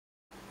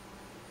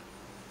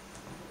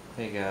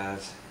Hey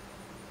guys,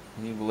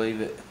 can you believe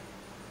it?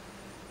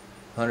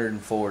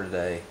 104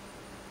 today.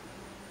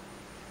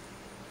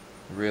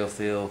 The real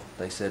feel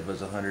they said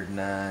was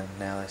 109.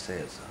 Now they say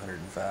it's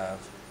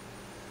 105.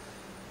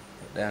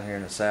 But down here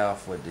in the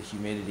south with the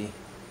humidity,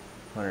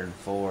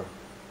 104.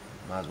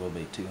 Might as well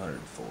be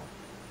 204.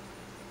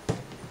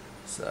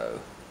 So,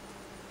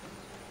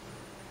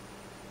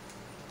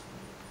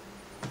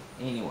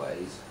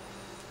 anyways,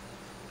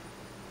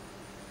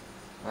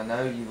 I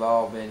know you've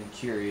all been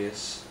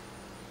curious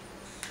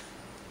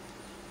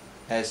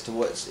as to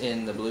what's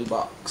in the blue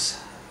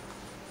box,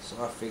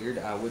 so I figured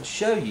I would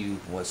show you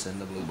what's in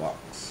the blue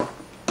box.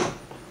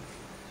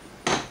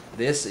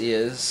 This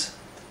is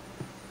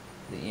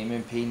the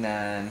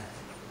M&P9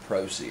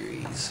 Pro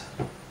Series.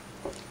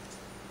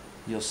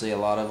 You'll see a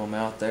lot of them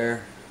out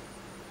there.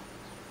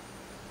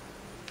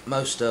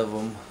 Most of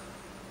them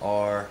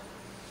are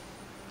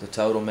the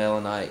total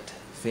melanite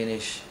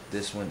finish.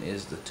 This one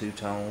is the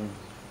two-tone.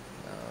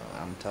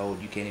 I'm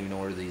told you can't even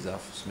order these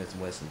off of Smith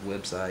 & Wesson's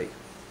website.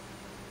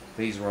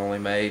 These were only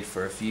made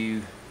for a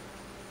few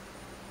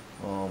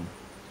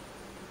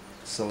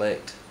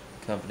select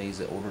companies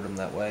that ordered them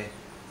that way.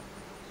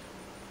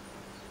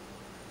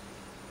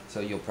 So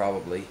you'll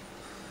probably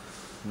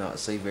not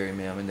see very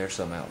many. I mean, there's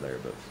some out there,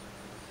 but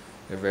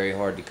they're very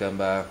hard to come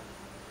by.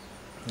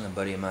 A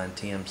buddy of mine,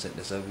 Tim, sent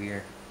this over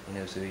here. He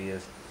knows who he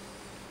is.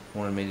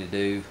 Wanted me to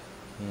do,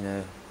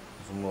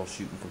 some little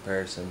shooting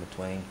comparison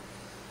between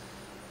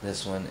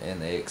this one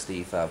and the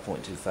XD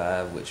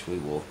 5.25, which we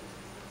will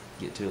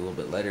get to a little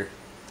bit later.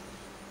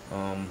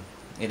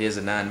 It is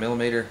a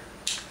 9mm.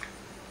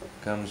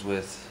 Comes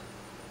with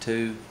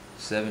two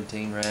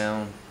 17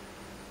 round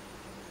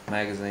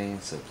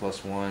magazines, so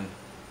plus one,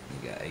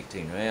 you got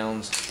 18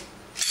 rounds.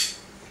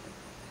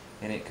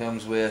 And it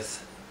comes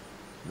with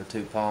the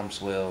two palm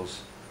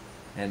swells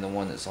and the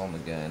one that's on the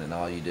gun, and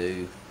all you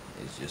do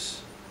is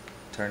just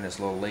turn this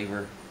little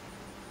lever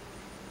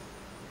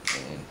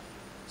and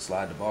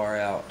slide the bar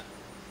out.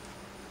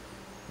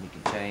 You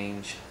can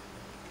change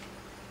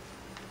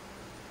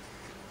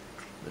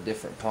the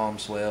different palm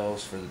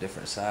swells for the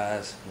different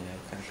size,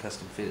 kind of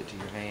custom fit it to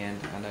your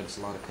hand. I notice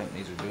a lot of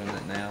companies are doing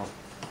that now.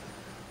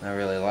 I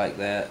really like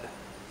that.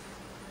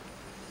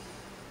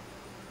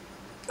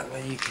 That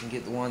way you can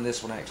get the one.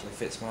 This one actually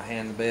fits my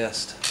hand the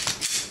best.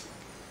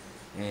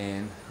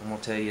 And I'm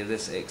going to tell you,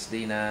 this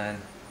XD9,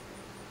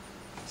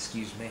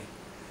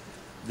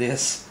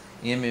 this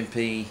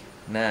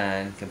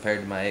M&P9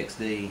 compared to my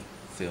XD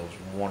feels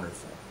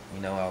wonderful.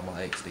 I'm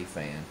an XD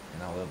fan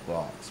and I love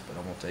Glocks, but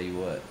I'm going to tell you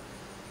what,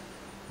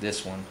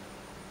 this one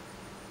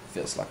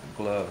feels like a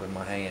glove in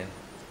my hand.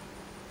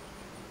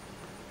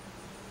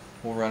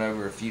 We'll run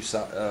over a few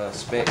specs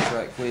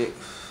right quick.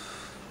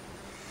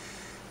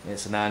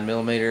 It's a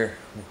 9mm.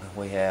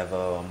 We have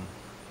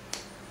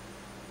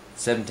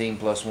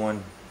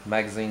 17+1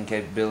 magazine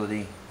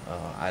capability.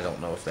 I don't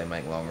know if they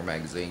make longer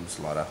magazines.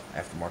 A lot of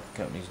aftermarket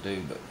companies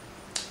do, but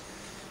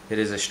it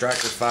is a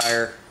striker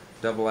fire,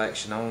 double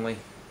action only.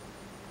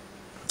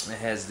 It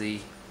has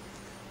the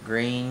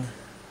green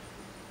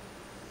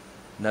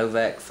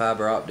Novak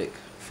fiber optic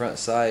front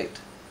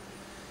sight,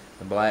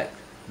 the black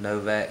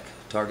Novak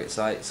target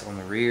sights on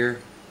the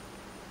rear.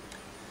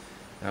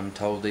 I'm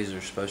told these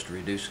are supposed to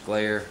reduce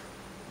glare,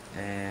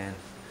 and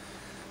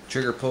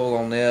trigger pull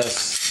on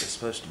this is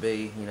supposed to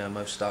be,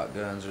 most stock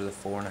guns are the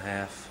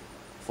 4.5,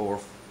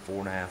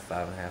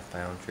 5.5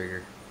 pound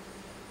trigger.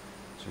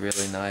 It's a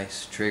really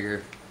nice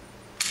trigger.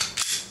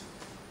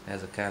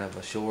 Has a kind of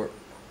a short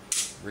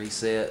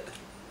reset. I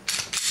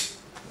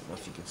don't know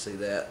if you can see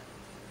that.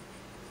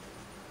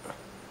 If I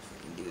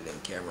can get it in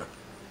camera.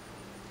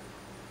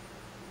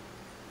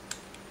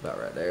 About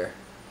right there.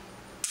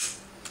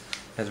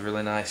 Has a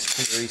really nice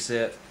trigger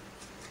reset.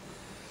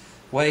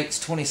 Weight's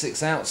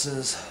 26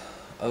 ounces.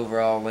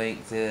 Overall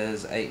length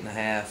is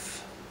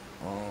 8.5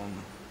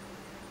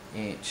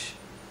 inch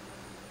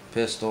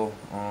pistol.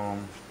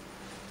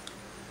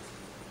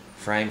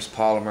 Frame's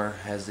polymer,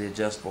 has the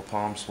adjustable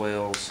palm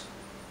swells.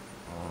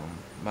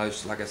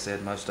 Like I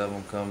said, most of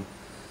them come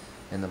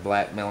in the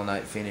black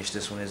melanite finish.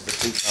 This one is the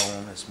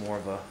two-tone. It's more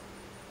of a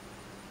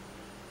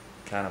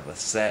kind of a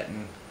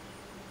satin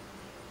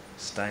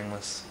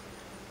stainless,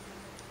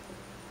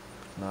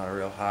 not a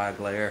real high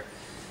glare.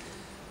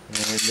 And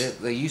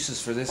the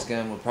uses for this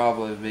gun would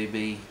probably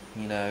be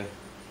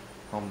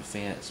home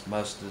defense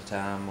most of the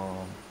time.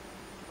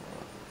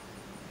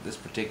 This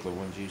particular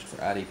one's used for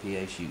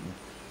IDPA shooting.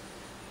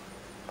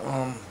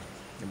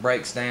 It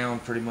breaks down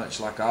pretty much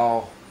like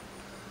all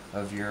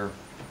of your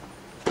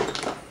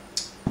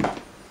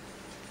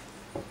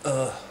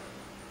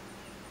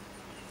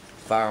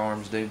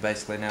firearms do.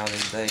 Basically now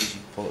these days,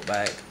 you pull it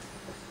back,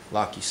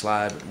 lock, you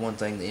slide. But one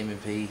thing the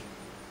M&P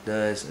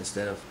does,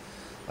 instead of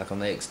like on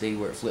the XD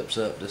where it flips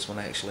up, this one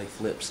actually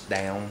flips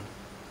down,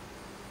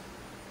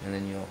 and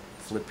then you'll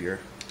flip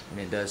and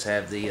it does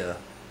have the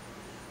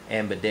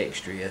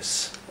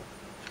ambidextrous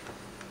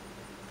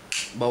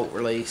bolt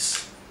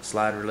release,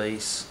 slide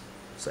release,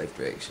 safe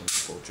direction,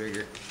 pull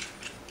trigger.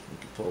 You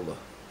can pull the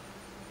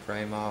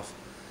frame off.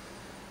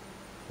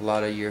 a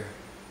lot of your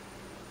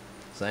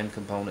same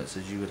components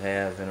as you would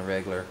have in a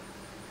regular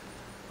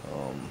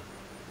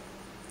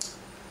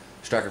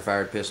striker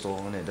fired pistol,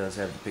 and it does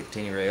have the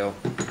Picatinny rail.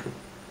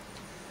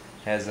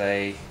 Has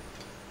a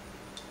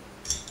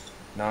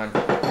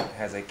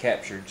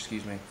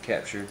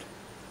captured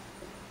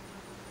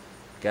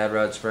guide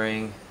rod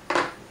spring,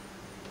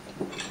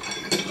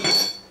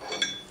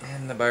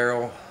 and the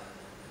barrel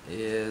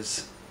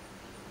is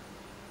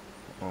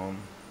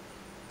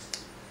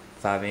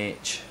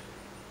 5-inch.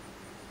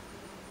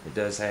 It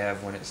does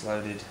have, when it's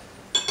loaded,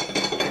 you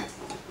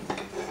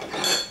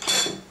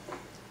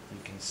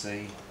can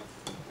see,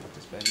 put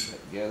this baby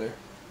back together.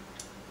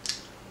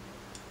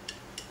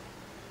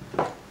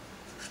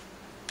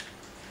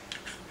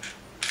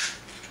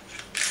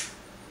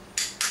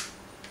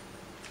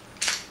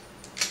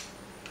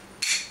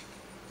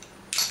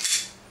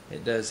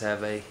 It does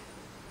have a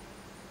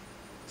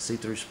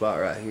see-through spot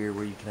right here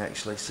where you can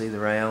actually see the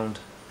round,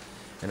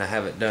 and I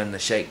haven't done the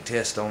shake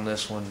test on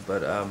this one,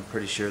 but I'm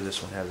pretty sure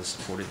this one has a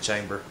supported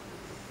chamber.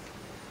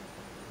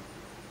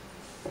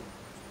 You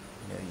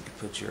can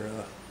put your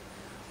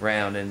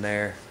round in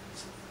there,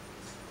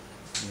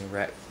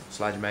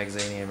 slide your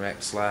magazine in,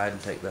 rack slide,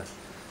 and take the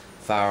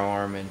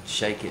firearm and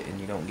shake it, and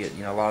you don't get,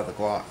 a lot of the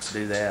Glocks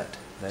do that.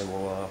 They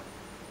will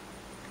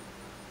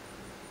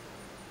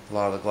a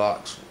lot of the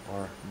Glocks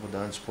are with the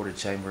unsupported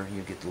chamber,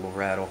 you get the little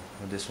rattle.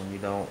 With this one you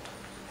don't.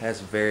 It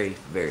has very,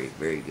 very,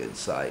 very good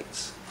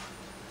sights.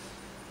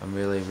 I'm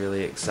really,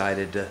 really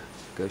excited to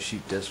go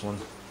shoot this one,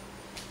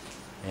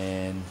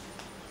 and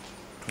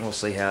we'll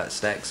see how it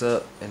stacks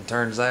up and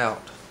turns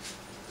out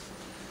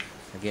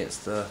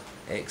against the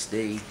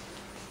XD.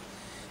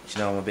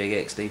 I'm a big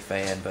XD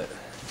fan, but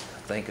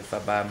I think if I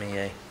buy me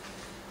a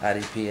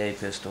IDPA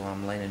pistol,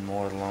 I'm leaning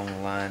more along the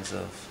lines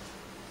of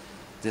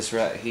this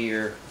right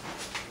here,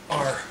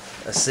 or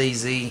a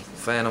CZ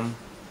Phantom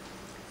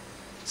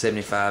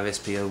 75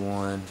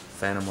 SP01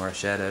 Phantom or a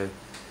Shadow.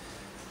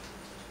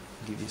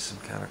 Give you some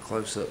kind of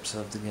close-ups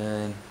of the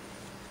gun.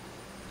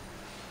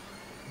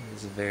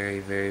 There's a very,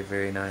 very,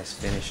 very nice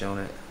finish on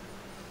it.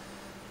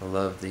 I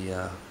love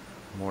the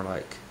more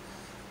like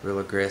real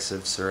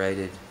aggressive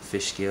serrated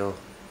fish scale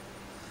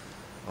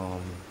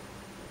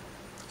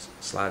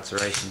slide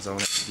serrations on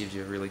it. It gives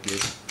you a really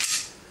good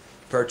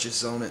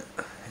purchase on it,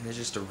 and it's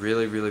just a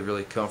really, really,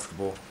 really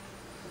comfortable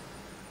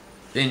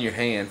in your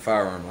hand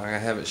firearm. Like I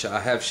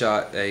have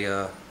shot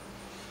a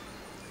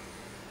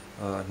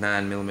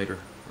 9mm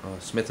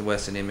Smith &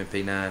 Wesson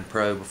M&P9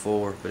 Pro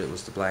before, but it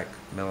was the black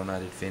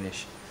melanated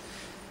finish,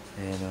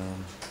 and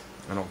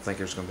I don't think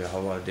there's going to be a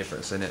whole lot of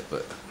difference in it,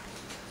 but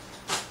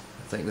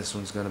I think this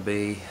one's going to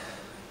be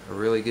a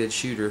really good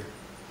shooter.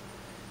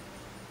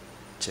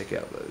 Check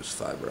out those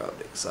fiber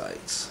optic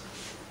sights.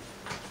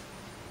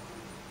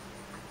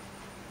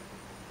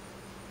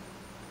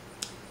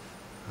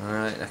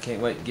 Alright, I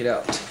can't wait to get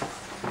out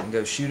and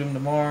go shoot them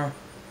tomorrow.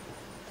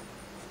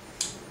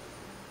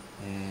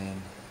 And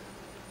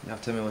now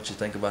tell me what you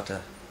think about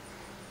the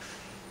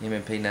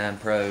M&P9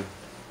 Pro. I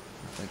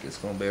think it's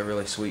going to be a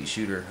really sweet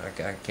shooter. I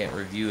can't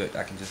review it.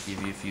 I can just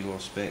give you a few little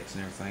specs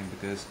and everything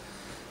because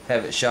I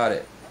haven't shot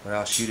it. But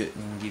I'll shoot it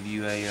and give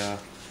you a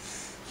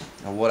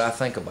what I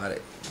think about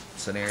it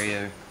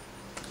scenario.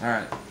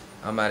 Alright,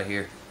 I'm out of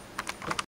here.